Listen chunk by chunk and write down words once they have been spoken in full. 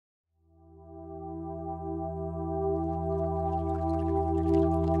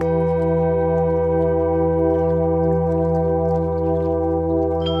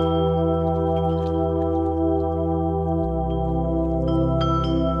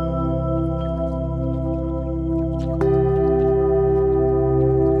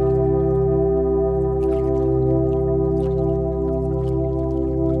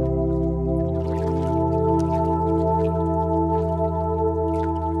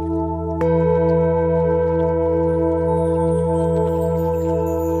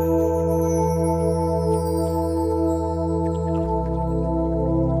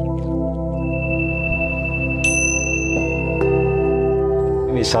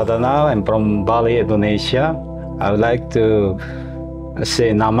Sadhana. I'm from Bali, Indonesia. I would like to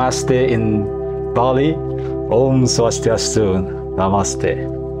say Namaste in Bali. Om Swastiastu. Namaste.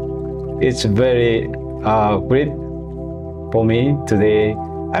 It's very great for me today.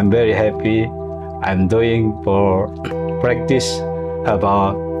 I'm very happy. I'm doing for practice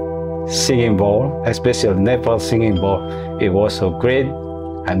about singing bowl, especially Nepal singing bowl. It was so great.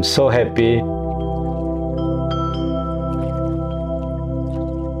 I'm so happy.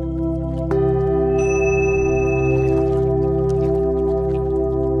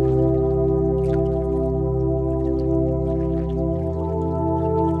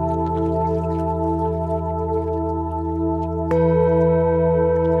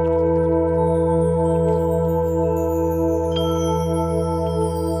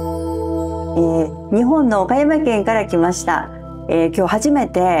日本の岡山県から来ました。今日初め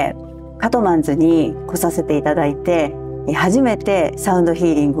てカトマンズに来させていただいて、初めてサウンドヒ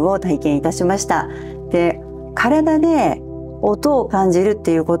ーリングを体験いたしました。で、体で音を感じるっ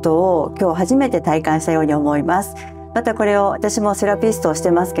ていうことを今日初めて体感したように思います。またこれを私もセラピストをし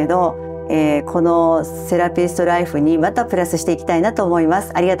てますけど、このセラピストライフにまたプラスしていきたいなと思いま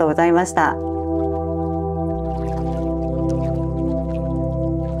す。ありがとうございました。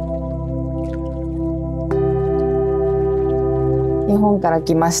日本から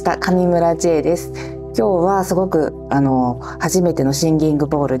来ました上村 J です。今日はすごく初めてのシンギング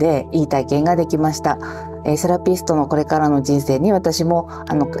ボールでいい体験ができました。セラピストのこれからの人生に私も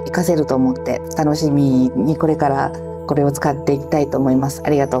活かせると思って楽しみにこれからこれを使っていきたいと思います。あ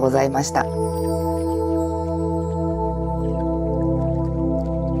りがとうございました。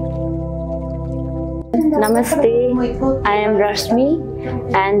Namaste, I am Rashmi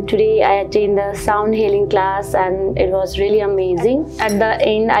and today I attended the sound healing class and it was really amazing. At the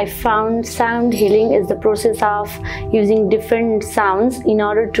end I found sound healing is the process of using different sounds in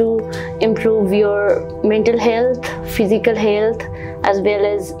order to improve your mental health, physical health as well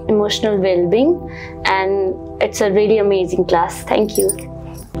as emotional well-being, and it's a really amazing class. Thank you.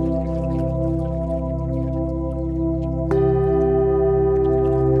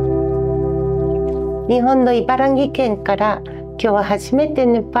日本の茨城県から今日は初めて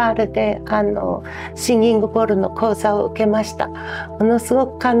ネパールでシンギングボールの講座を受けました。ものすご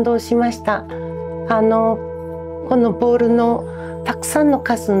く感動しました。このボールのたくさんの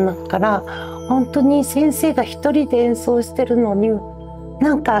数の中から本当に先生が一人で演奏してるのに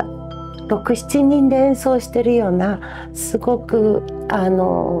なんか6、7人で演奏してるようなすごく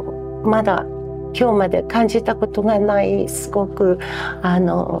まだ今日まで感じたことがないすごく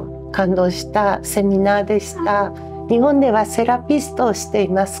感動したセミナーでした。日本ではセラピストをしてい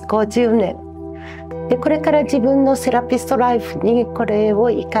ます。50年。で、これから自分のセラピストライフにこれを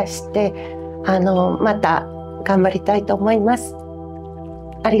生かして、また頑張りたいと思います。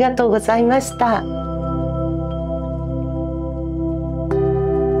ありがとうございました。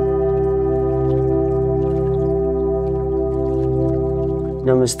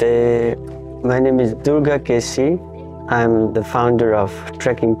Namaste. My name is Durga Kesi. I'm the founder of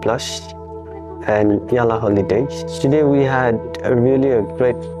Trekking+ and Yala Holidays. Today we had a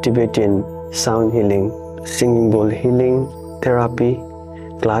great Tibetan sound healing, singing bowl healing therapy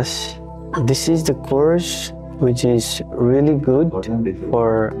class. This is the course which is really good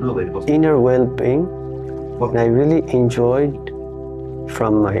for inner well-being. And I really enjoyed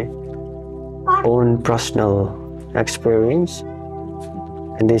from my own personal experience.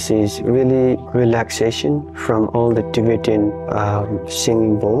 And this is really relaxation from all the Tibetan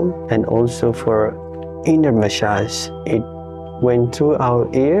singing bowl, and also for inner massage. It went through our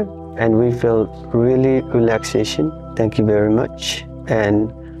ear and we felt really relaxation. Thank you very much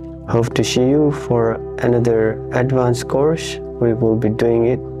and hope to see you for another advanced course. We will be doing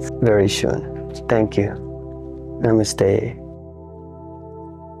it very soon. Thank you. Namaste.